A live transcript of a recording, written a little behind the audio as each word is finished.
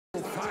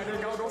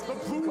Fighting out of the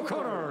blue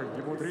corner.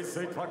 Ему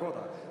 32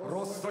 года.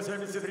 Рост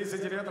 173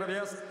 сантиметра,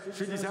 вес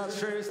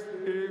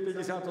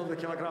 66,50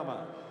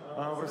 килограмма.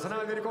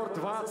 Профессиональный рекорд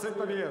 20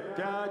 побед,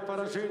 5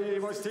 поражений.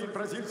 Его стиль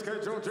бразильское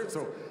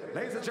джиу-джитсу.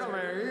 Ladies and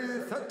gentlemen,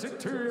 he's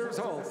 32 years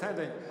old,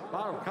 standing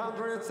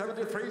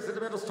 173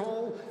 centimeters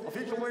tall,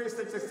 official weight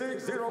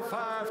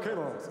 66.05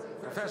 kilos.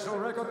 Professional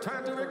record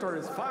 20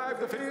 victories, 5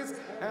 defeats,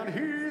 and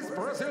he's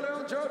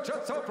Brazilian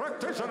jiu-jitsu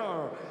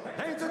practitioner.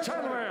 Ladies and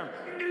gentlemen,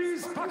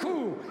 is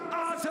Baku,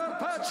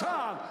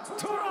 Azerbaijan,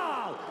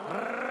 Tural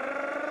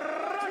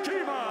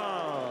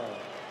Ragimov.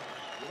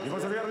 Его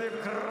соперник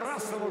в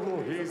красном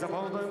углу. His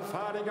opponent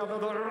fighting under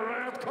the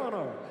red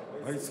corner.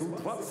 Бойцу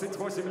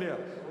 28 лет,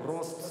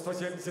 рост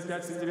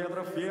 175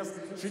 сантиметров, вес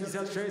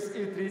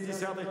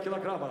 66,3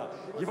 килограмма.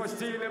 Его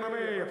стиль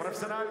ММА,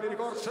 профессиональный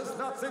рекорд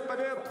 16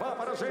 побед, 2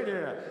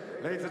 поражения.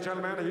 Ladies and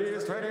gentlemen, he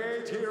is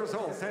 28 years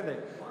old, standing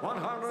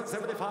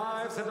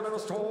 175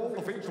 centimeters tall,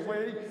 official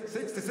weight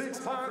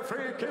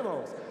 66.3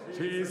 kilos.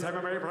 He is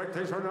MMA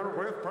practitioner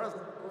with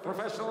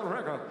professional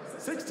record,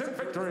 16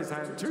 victories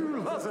and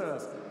 2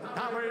 losses.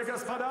 Дамы и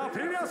господа,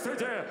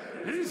 приветствуйте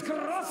из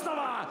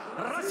Красного,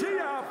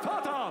 Россия,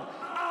 фото,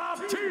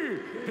 Apti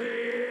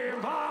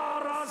Bimarzaev.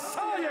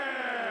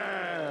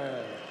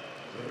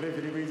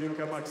 Referee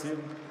поединка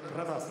Максим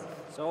Протасов.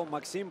 So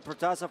Maxim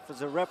Protasov is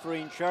the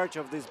referee in charge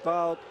of this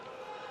bout.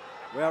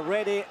 We are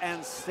ready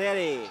and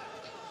steady.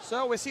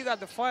 So we see that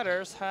the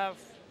fighters have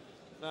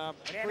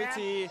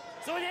pretty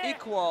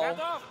equal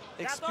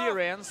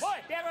experience,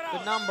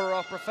 the number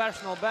of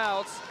professional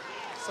bouts.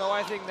 So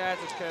I think that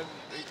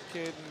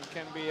it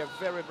can be a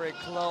very, very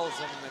close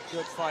and a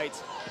good fight.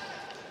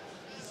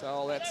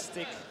 So let's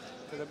stick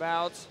to the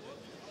bout.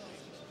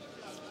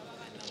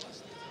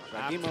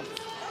 Ragimov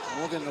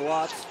moving a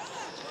lot.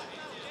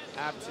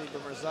 Apti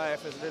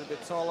Bimarzaev is a little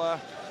bit taller.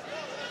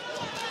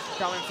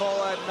 Coming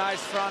forward,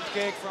 nice front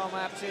kick from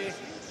Apti.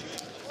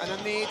 And a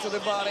knee to the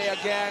body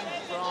again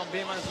from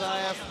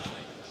Bimarzaev.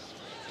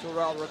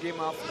 Tural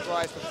Ragimov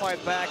tries to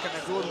fight back, and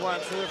a good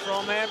one too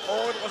from him.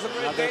 Oh, it was a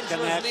very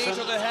dangerous knee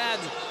to the head.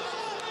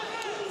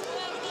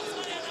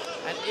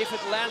 And if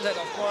it landed,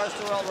 of course,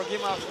 Tural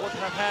Ragimov would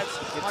have had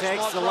much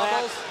more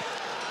troubles.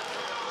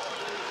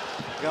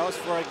 Goes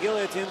for a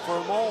guillotine for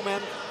a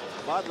moment,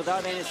 but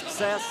without any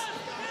success.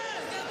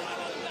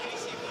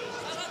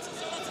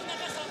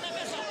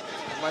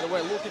 And by the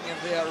way, looking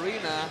at the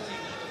arena,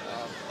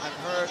 I've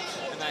heard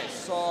and I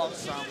saw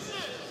some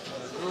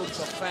groups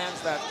of fans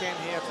that came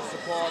here to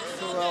support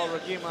Tural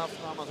Ragimov,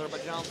 from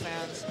Azerbaijan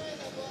fans.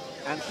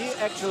 And he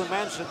actually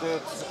mentioned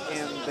it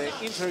in the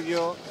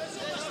interview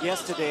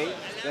yesterday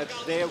that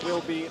there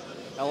will be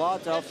a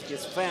lot of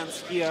his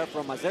fans here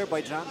from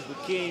Azerbaijan who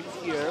came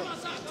here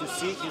to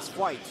see his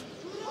fight.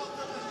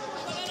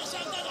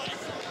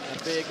 A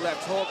big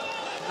left hook,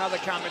 another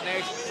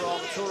combination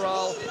from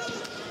Tural.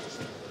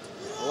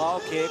 Low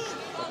kick,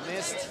 but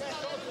missed.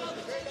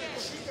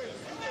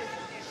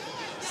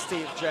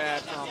 Steep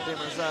jab from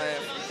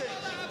Bimarzaev.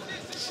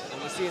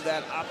 And we see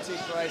that Apti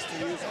tries to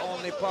use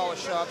only power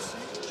shots,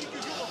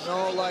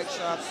 no leg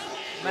shots,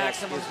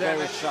 maximum yes,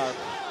 damage. Very sharp.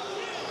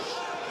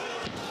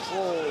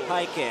 Oh,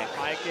 high kick.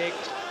 High kick.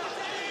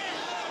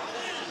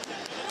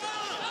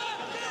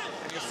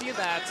 And you see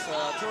that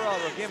Tural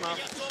Ragimov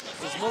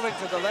is moving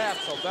to the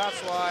left, so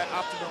that's why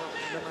Apti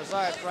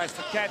Bimarzaev tries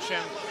to catch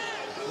him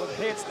with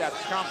hits that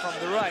come from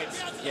the right.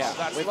 Yeah,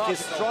 so with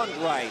his strong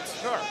right.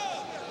 Sure.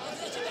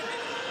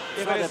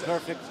 It's not a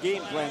perfect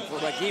game plan for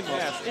Ragimov.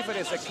 Yes, if it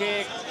is a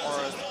kick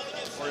or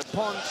a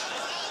punch.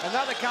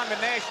 Another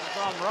combination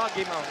from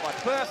Ragimov, but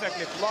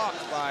perfectly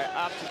blocked by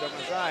Apti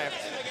Bimarzaev.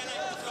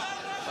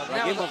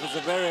 Ragimov is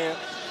a very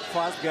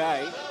fast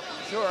guy.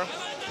 Sure,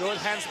 good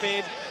hand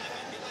speed.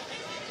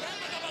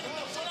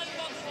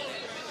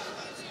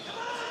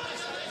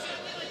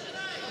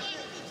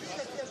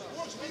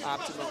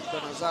 Apti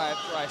Bimarzaev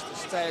tries to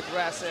stay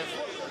aggressive,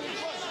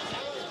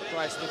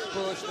 tries to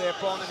push the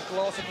opponent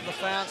closer to the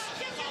fence.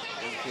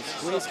 And he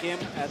squeezed him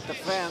at the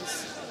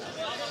fence.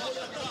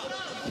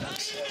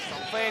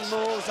 Some feint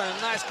moves and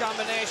a nice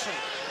combination.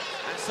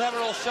 And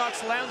several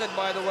shots landed,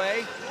 by the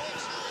way.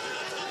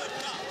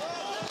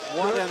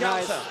 What a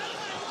nice,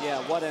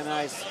 what a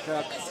nice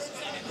hook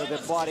to the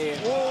body.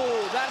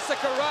 Whoa, that's a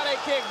karate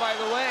kick, by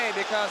the way,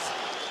 because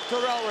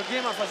Tural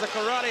Ragimov is a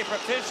karate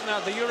practitioner,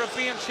 the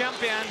European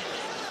champion.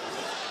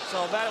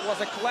 So that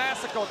was a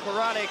classical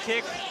karate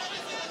kick,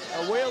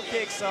 a wheel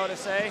kick, so to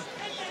say.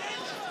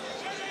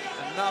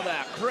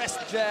 Another crisp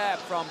jab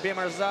from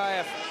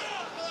Bimarzaev.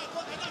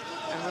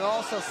 And we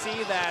also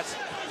see that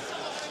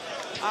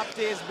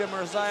Apti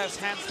Bimarzaev's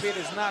hand speed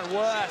is not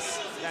worse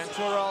than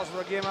Tural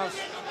Ragimov's,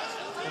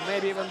 and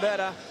maybe even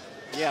better.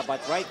 Yeah,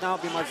 but right now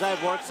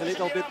Bimarzaev works a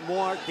little bit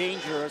more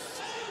dangerous.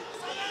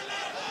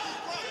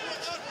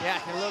 Yeah,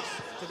 he looks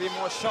to be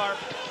more sharp,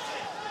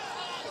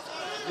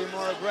 be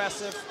more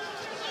aggressive.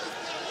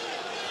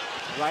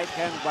 Right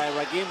hand by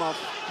Ragimov.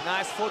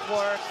 Nice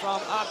footwork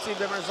from Apti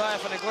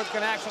Bimarzaev, and a good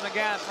connection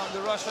again from the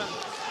Russian,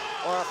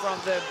 or from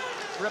the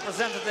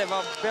representative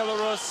of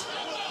Belarus.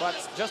 But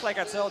just like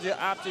I told you,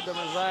 Apti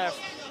Bimarzaev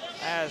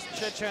has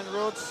Chechen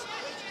roots,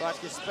 but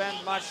he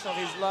spent much of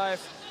his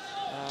life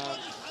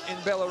in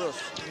Belarus.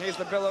 He's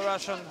the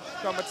Belarusian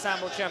combat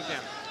sambo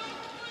champion.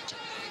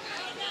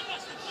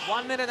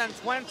 1 minute and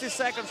 20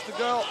 seconds to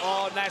go.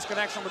 Oh, nice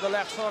connection with the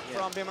left hook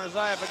from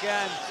Bimarzaev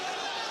again.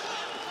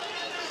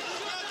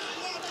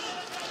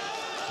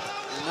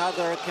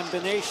 Another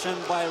combination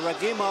by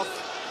Ragimov,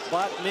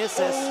 but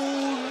misses.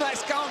 Oh,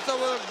 nice counter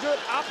with a good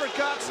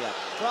uppercut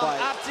from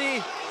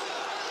Apti.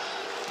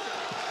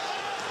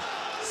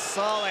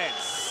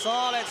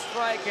 Solid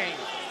striking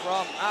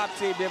from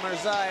Apti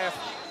Bimarzaev.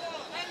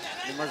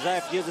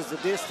 Bimarzaev uses the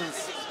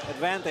distance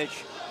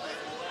advantage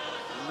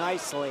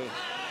nicely.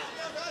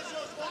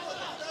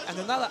 And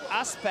another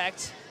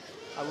aspect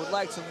I would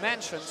like to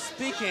mention,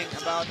 speaking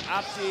about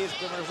Apti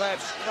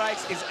Bimarzaev's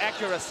strikes, is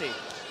accuracy.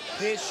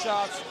 His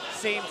shots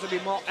seem to be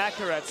more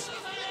accurate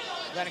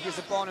than his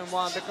opponent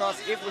one, because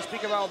if we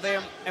speak about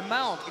the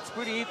amount, it's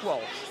pretty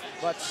equal.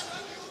 But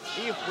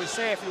if we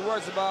say a few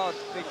words about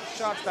the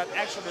shots that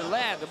actually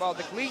land, about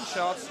the clean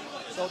shots,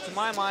 so to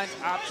my mind,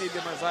 Apti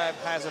Bimarzaev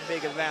has a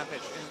big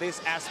advantage in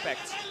this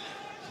aspect.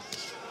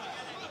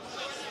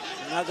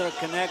 Another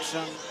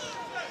connection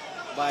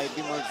by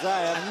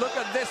Bimarzaev. And look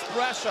at this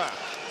pressure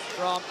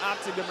from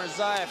Apti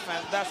Bimarzaev,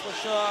 and that's for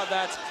sure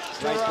that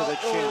right to the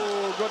chin.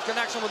 Oh, good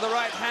connection with the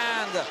right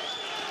hand.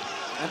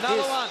 And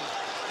another one.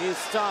 He's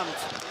stunned.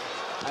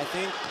 I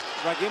think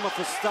Ragimov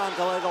is stunned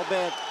a little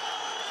bit.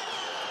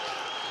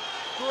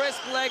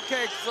 Crisp leg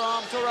kick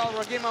from Tural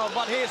Ragimov,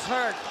 but he's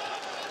hurt.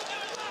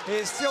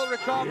 He's still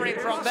recovering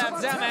from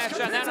that damage,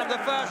 and end of the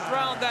first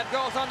round that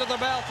goes under the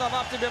belt of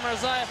Apti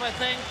Bimarzaev, I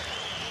think.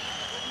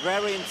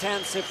 Very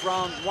intensive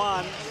round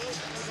one,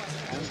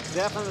 and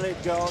definitely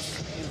goes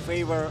in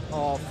favor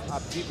of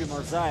Apti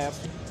Bimarzaev,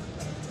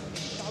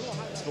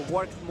 who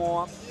worked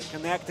more,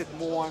 connected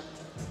more,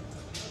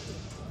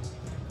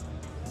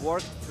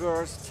 worked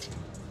first.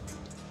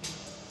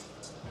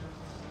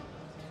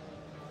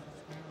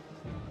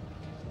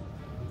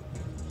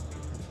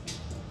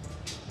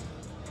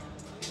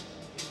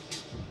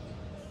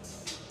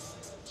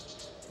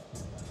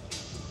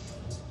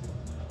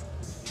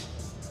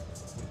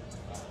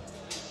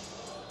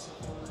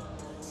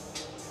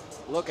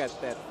 Look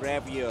at that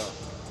review.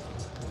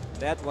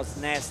 That was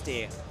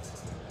nasty.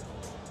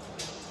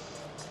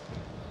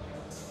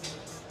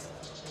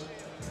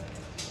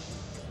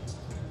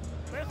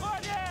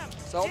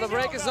 So the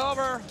break is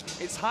over.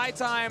 It's high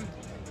time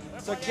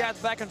to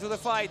get back into the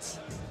fight.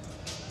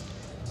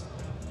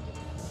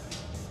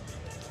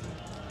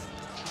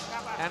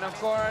 And of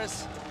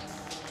course,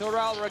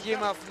 Tural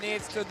Ragimov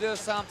needs to do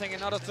something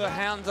in order to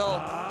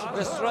handle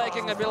the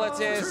striking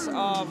abilities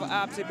of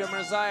Apti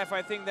Bimarzaev.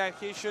 I think that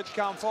he should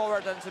come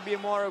forward and to be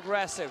more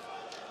aggressive.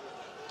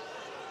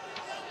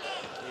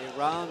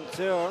 Round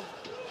two.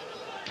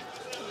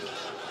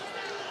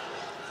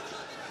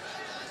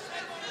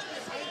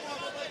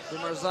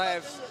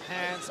 Bimarzaev's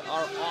hands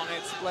are on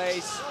its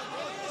place.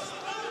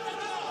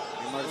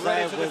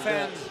 Bimarzaev with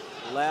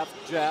the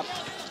left jab.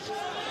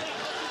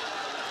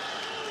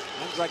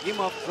 And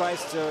Ragimov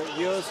tries to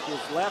use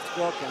his left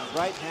hook and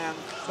right hand.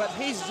 But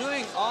he's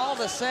doing all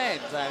the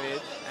same,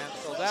 David. And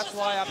so that's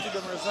why Apti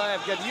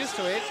Bimarzaev get used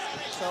to it.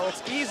 So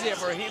it's easier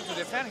for him to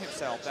defend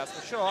himself, that's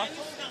for sure.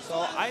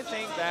 So I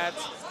think that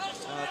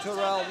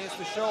Tural needs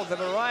to show the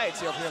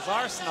variety of his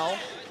arsenal.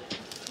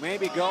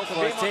 Maybe go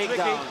for a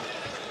takedown.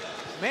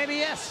 Maybe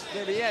yes,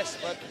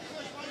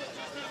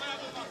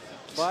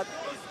 but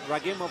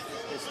Ragimov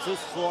is too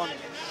strong.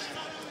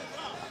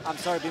 I'm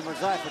sorry,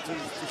 Bimarzaev is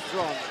too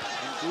strong.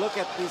 And look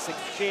at this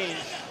exchange.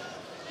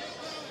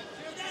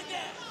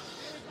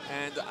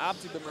 And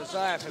Apti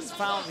Bimarzaev has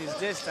found his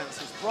distance,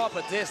 his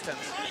proper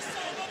distance.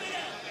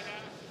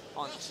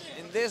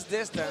 In this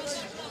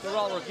distance,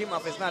 Tural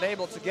Ragimov is not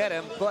able to get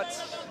him, but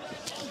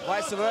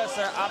vice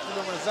versa, Apti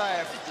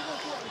Bimarzaev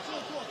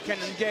can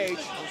engage.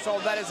 So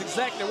that is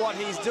exactly what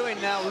he's doing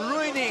now,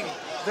 ruining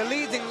the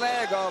leading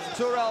leg of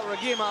Tural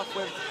Ragimov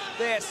with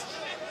this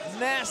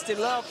nasty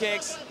low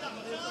kicks.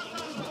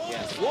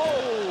 Yes.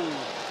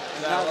 Whoa!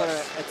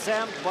 Another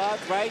attempt, but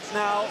right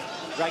now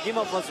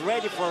Ragimov was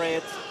ready for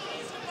it.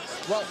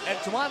 Well, and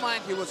to my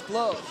mind, he was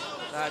close.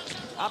 That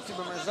Apti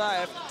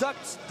Bimarzaev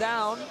ducked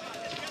down,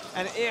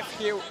 and if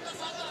he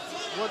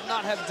would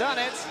not have done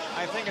it,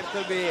 I think it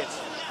could be it.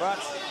 But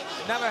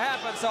it never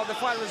happened, so the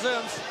fight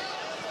resumes.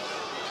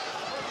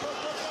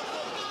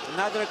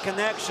 Another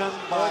connection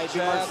by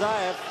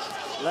Bimarzaev,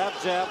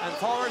 left jab. And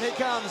forward he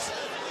comes.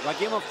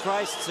 Ragimov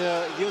tries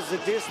to use the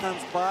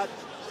distance, but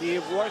he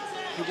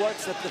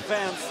works at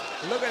defense.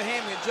 Look at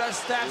him, he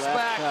just steps left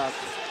back. Up.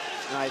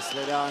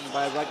 Nicely done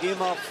by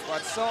Ragimov.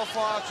 But so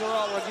far,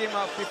 Tural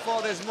Ragimov,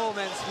 before this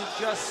movement, he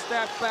just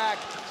stepped back,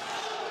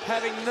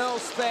 having no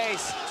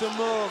space to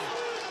move.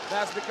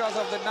 That's because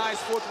of the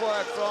nice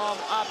footwork from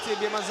Apti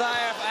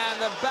Bimarzaev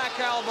and the back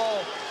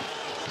elbow.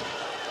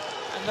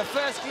 And the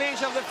first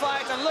clinch of the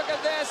fight, and look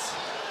at this.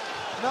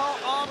 No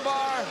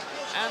armbar,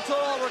 and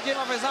Tural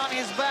Ragimov is on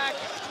his back,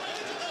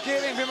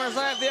 giving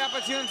Bimarzaev the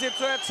opportunity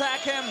to attack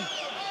him.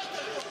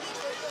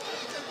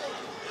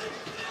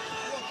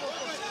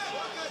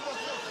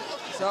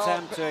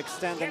 attempt to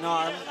extend an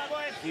arm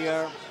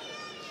here.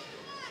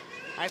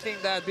 I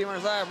think that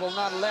Bimarzaev will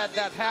not let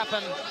that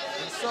happen.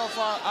 And so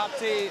far,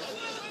 Apti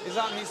is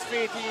on his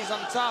feet. He is on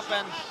top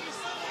and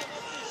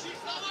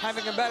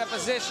having a better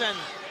position.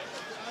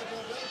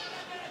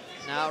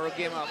 Now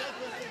Ragimov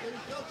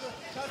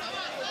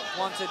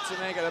wanted to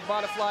make it a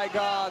butterfly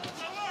guard.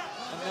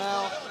 And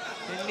now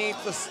he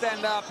needs to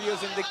stand up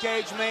using the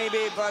cage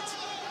maybe, but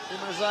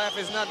Bimarzaev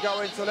is not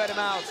going to let him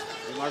out.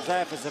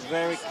 Bimarzaev is a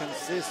very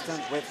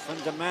consistent with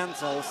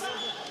fundamentals.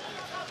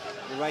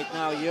 He right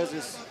now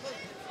uses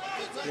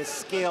his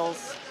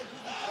skills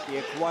he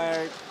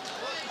acquired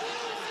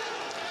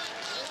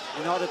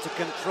in order to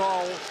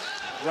control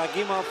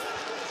Ragimov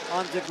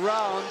on the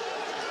ground.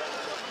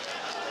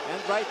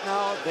 And right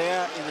now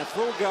they're in a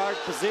full guard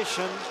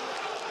position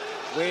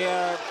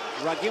where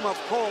Ragimov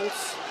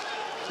holds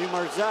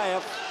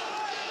Bimarzaev.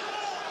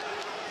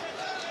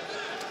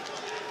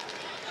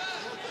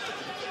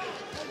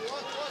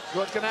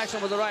 Good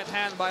connection with the right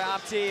hand by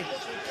Apti.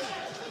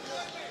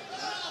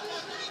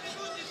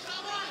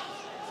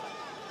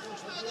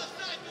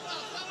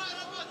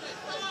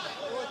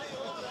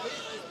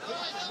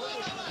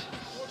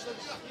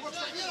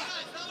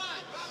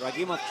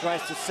 Ragimov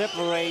tries to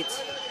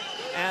separate.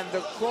 And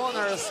the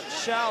corners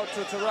shout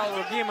to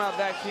Tural Ragimov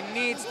that he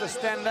needs to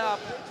stand up.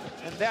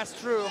 And that's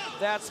true.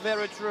 That's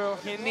very true.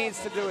 He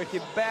needs to do it. He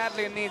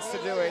badly needs to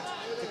do it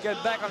to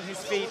get back on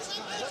his feet.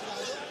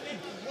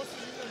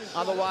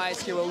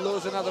 Otherwise, he will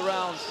lose another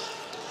round.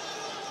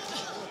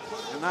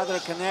 Another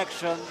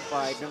connection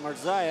by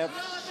Bimarzaev.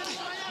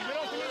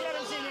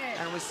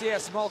 And we see a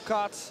small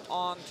cut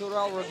on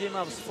Tural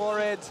Ragimov's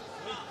forehead.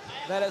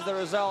 That is the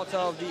result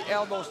of the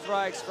elbow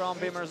strikes from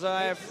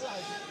Bimarzaev.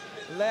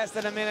 Less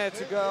than a minute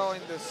to go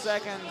in the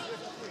second.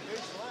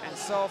 And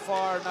so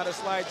far, not a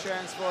slight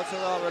chance for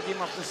Tural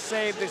Ragimov to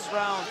save this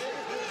round.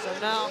 So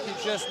now he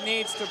just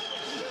needs to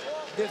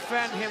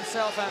defend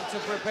himself and to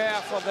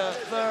prepare for the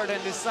third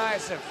and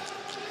decisive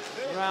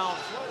round,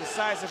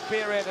 decisive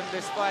period in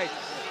this fight.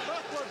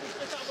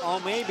 Or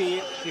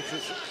maybe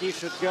he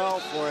should go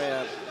for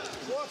a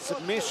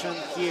submission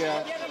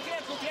here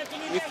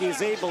if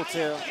he's able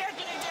to.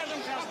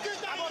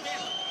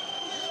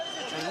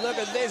 And look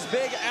at these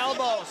big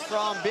elbows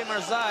from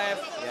Bimarzaev.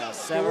 Yeah,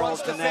 several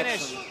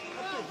connections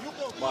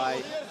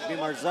by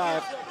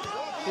Bimarzaev.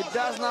 He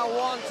does not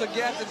want to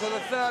get into the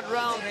third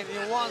round, and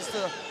he wants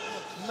to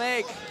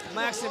make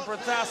Maxim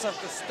Protasov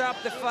to stop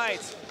the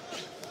fight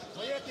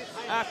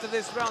after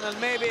this round. And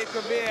maybe it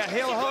could be a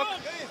heel hook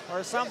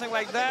or something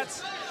like that.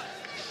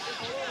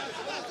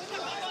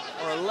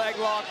 Or a leg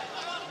lock.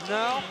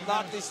 No,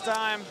 not this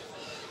time.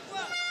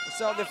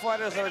 So the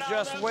fighters are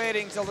just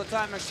waiting till the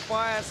time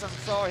expires, and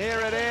so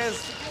here it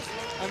is.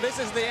 And this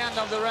is the end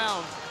of the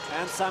round.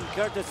 And some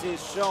courtesy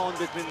is shown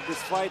between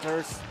these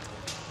fighters.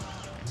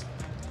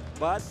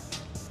 But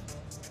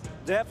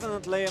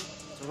definitely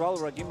Tural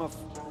Ragimov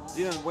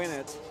didn't win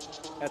it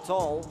at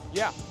all.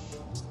 Yeah.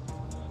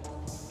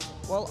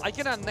 Well, I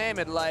cannot name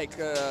it like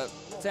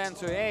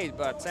 10-8,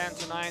 but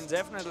 10-9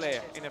 definitely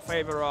in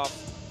favor of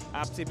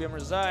Apti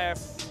Bimarzaev,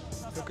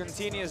 who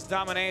continues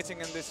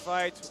dominating in this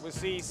fight. We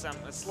see some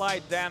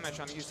slight damage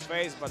on his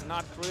face, but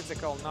not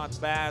critical, not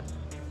bad.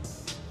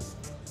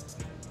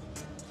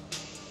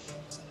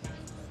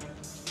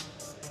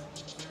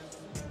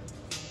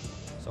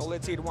 So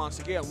let's see it once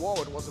again.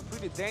 Whoa, it was a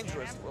pretty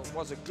dangerous, it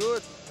was a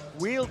good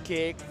wheel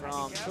kick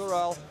from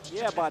Tural.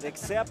 Yeah, but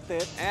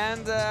accepted.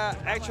 And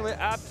actually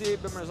Apti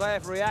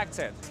Bimarzaev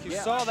reacted. He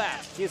saw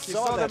that. He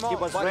saw that, he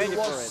was ready for it.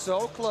 But it was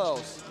so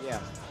close. Yeah,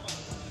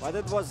 but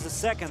it was the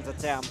second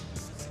attempt.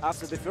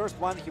 After the first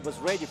one, he was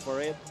ready for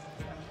it.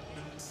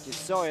 He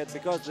saw it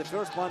because the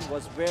first one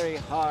was very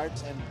hard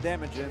and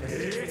damaging.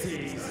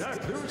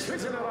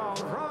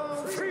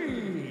 Round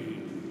 3.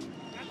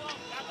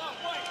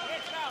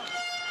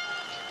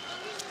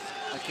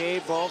 Okay,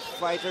 both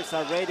fighters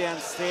are ready and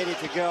steady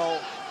to go.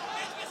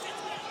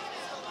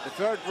 The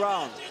third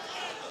round.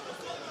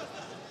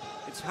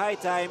 It's high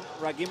time.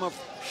 Ragimov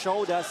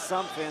showed us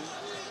something.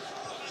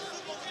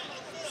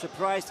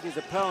 Surprised his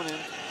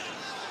opponent.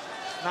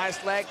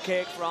 Nice leg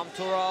kick from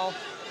Tural.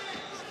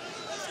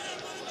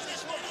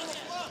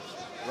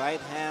 Right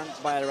hand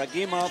by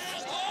Ragimov.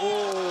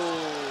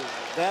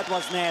 Oh, that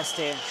was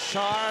nasty.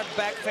 Sharp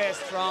back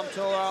fist from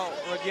Tural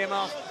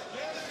Ragimov.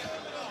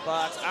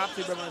 But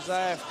Apti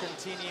Bimarzaev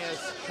continues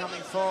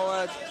coming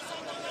forward,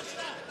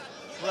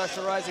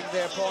 pressurizing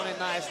the opponent.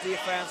 Nice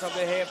defense of the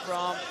hip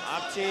from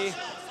Apti.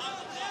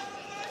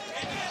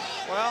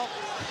 Well,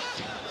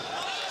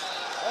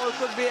 or it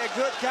could be a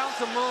good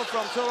counter move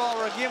from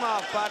Tural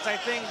Ragimov, but I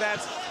think that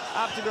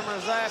Apti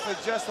Bimarzaev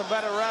is just a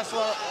better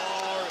wrestler,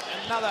 or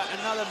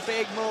another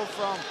big move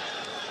from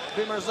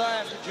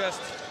Bimarzaev, who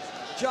just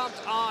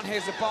jumped on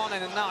his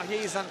opponent, and now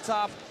he's on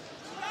top.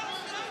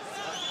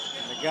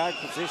 In the guard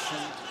position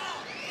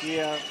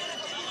here,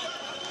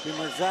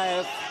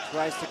 Bimarzaev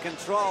tries to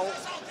control.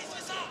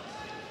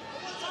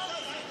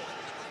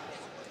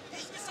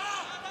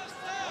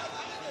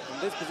 In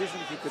this position,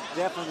 he could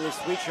definitely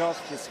switch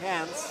off his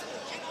hands.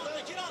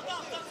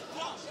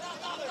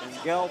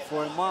 go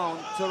for a mount.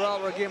 Tural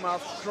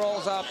Ragimov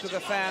crawls up to the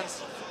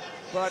fence,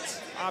 but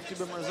Apti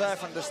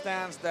Bimarzaev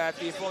understands that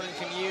the opponent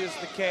can use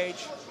the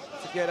cage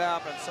to get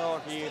up, and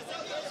so he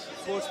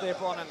puts the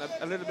opponent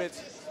a little bit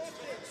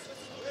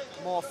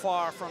more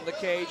far from the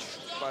cage.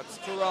 But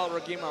Tural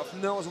Ragimov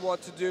knows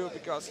what to do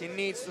because he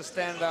needs to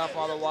stand up,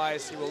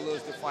 otherwise he will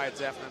lose the fight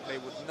definitely,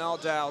 with no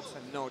doubt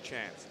and no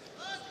chance.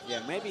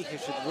 Yeah, maybe he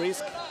should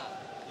risk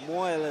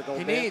more a little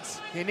bit.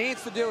 He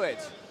needs to do it.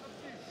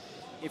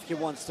 If he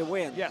wants to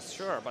win. Yes,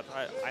 sure, but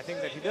I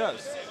think that he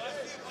does.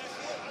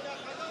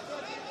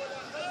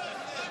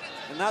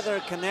 Another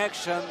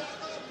connection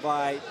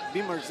by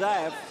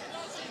Bimarzaev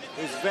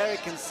is very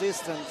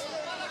consistent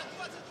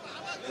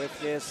with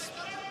his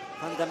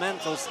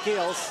fundamental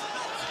skills.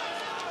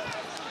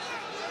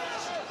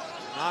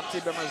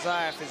 Apti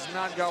Bimarzaev is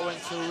not going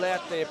to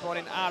let the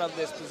opponent out of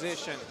this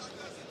position.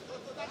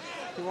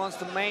 He wants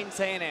to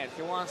maintain it.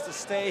 He wants to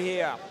stay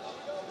here,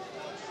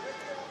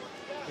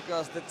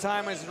 because the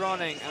time is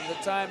running, and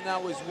the time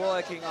now is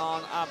working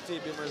on Apti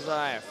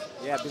Bimarzaev.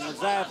 Yeah,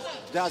 Bimarzaev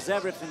does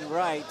everything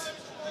right.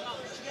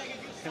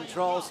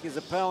 Controls his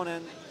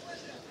opponent,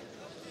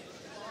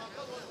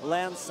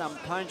 lands some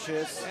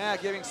punches. Yeah,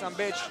 giving some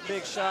big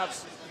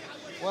shots.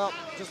 Well,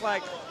 just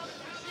like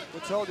we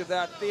told you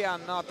that they are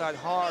not that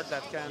hard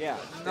that can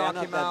knock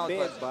him out.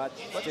 But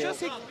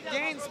just he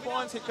gains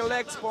points, he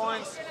collects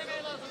points.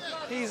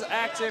 He's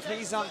active,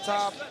 he's on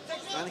top.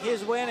 And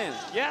he's winning.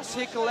 Yes,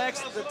 he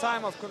collects the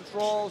time of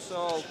control,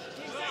 so...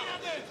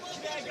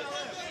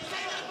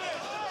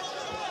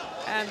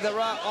 And there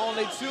are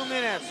only 2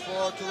 minutes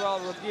for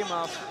Tural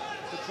Ragimov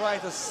to try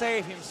to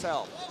save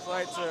himself,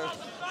 try to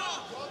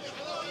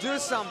do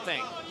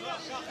something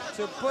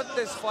to put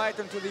this fight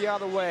into the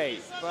other way.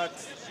 But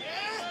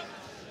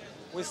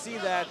we see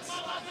that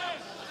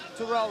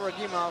Tural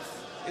Ragimov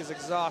is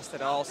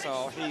exhausted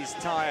also. He's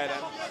tired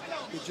and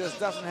he just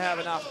doesn't have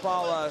enough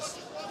powers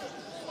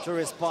to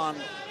respond.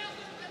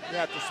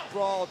 Yeah, to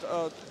sprawl,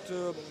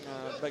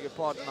 beg your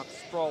pardon, not to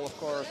sprawl, of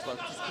course, but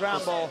to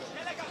scramble,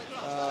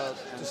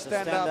 to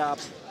stand up.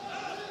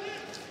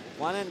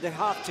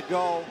 1.5 to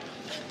go.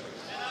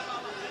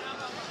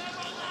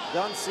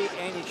 Don't see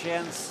any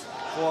chance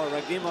for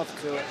Ragimov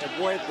to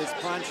avoid these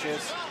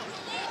punches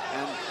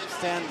and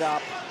stand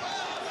up.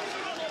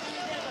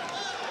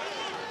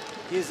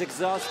 He's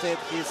exhausted,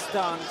 he's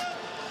stunned.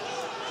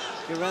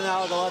 He ran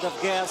out a lot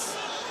of gas,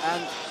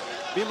 and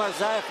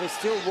Bimarzaev is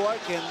still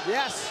working.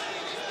 Yes.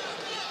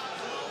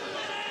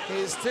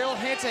 He's still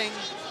hitting,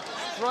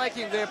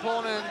 striking the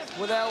opponent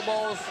with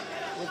elbows,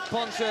 with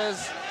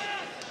punches.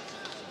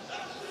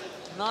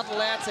 Not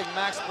letting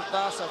Max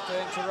Protasov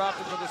to interrupt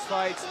into this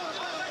fight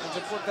and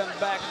to put them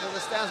back into the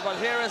stance. But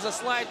here is a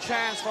slight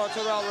chance for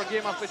Tural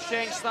Ragimov to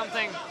change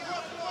something.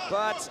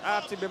 But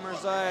Apti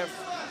Bimarzaev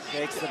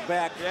takes it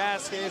back.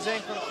 Yes, he is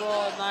in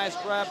control. Nice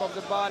grab of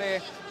the body.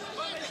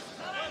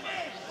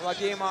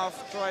 Ragimov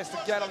tries to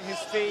get on his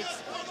feet.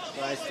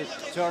 Tries to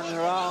turn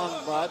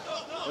around, but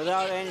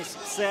without any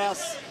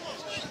success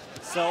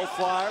so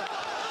far.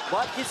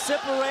 But he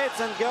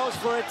separates and goes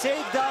for a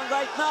takedown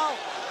right now.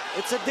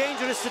 It's a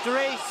dangerous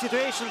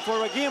situation for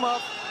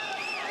Ragimov.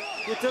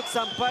 He took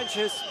some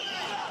punches.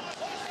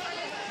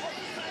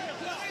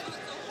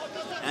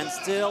 And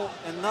still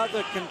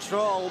another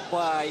control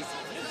by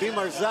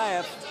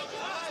Bimarzaev.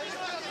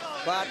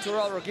 But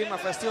Tural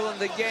Ragimov is still in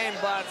the game,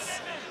 but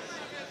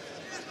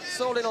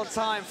so little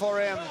time for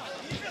him.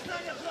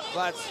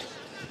 But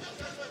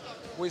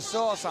we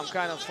saw some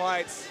kind of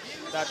fights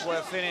that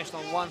were finished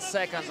on 1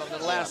 second, on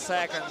the last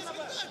second.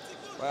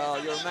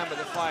 Well, you remember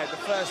the fight, the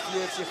first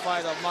UFC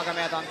fight of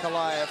Magomed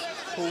Ankalaev,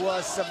 who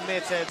was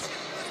submitted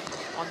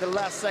on the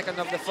last second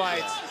of the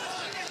fight.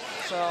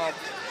 So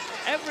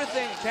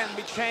everything can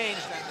be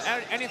changed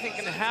and anything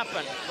can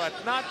happen, but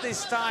not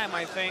this time,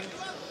 I think.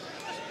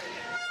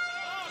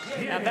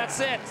 And that's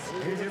it.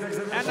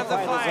 End of the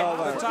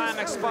fight. The time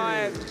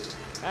expired.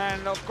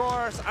 And of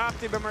course,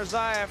 Apti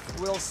Bimarzaev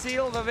will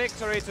seal the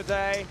victory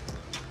today.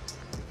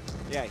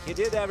 Yeah, he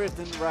did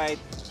everything right.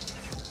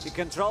 He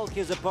controlled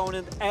his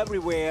opponent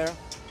everywhere,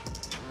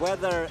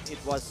 whether it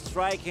was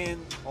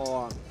striking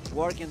or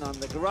working on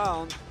the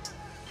ground.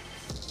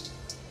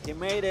 He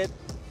made it,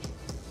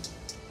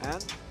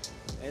 and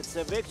it's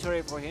a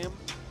victory for him.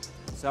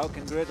 So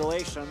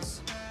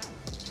congratulations.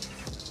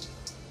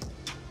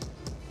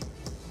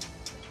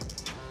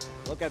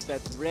 Look at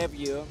that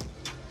review.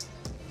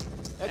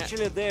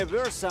 Actually, there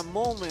were some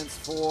moments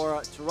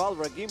for Tural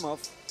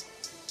Ragimov,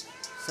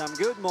 some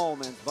good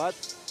moments, but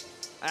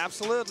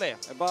absolutely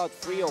about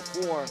 3 or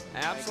 4.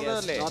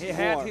 Absolutely, I guess, he not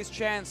had more. his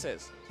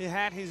chances, he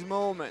had his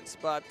moments,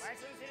 but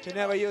he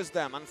never used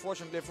them.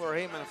 Unfortunately for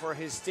him and for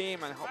his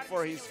team and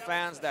for his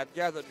fans that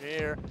gathered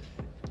here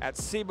at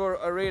Sibur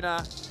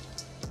Arena,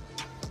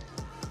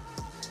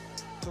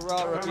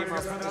 Tural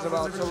Ragimov is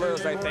about to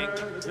lose, I think.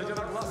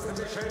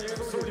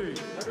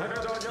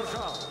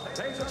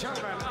 Ladies and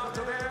gentlemen,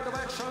 after the end of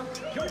action,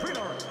 your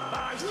winner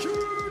by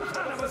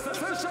unanimous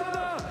decision,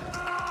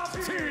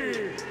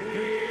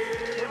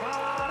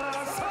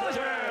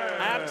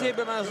 Apti Bimarzaev. Apti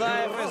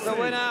Bimarzaev is the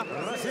winner.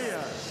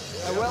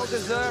 A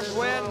well-deserved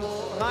win,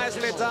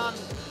 nicely done.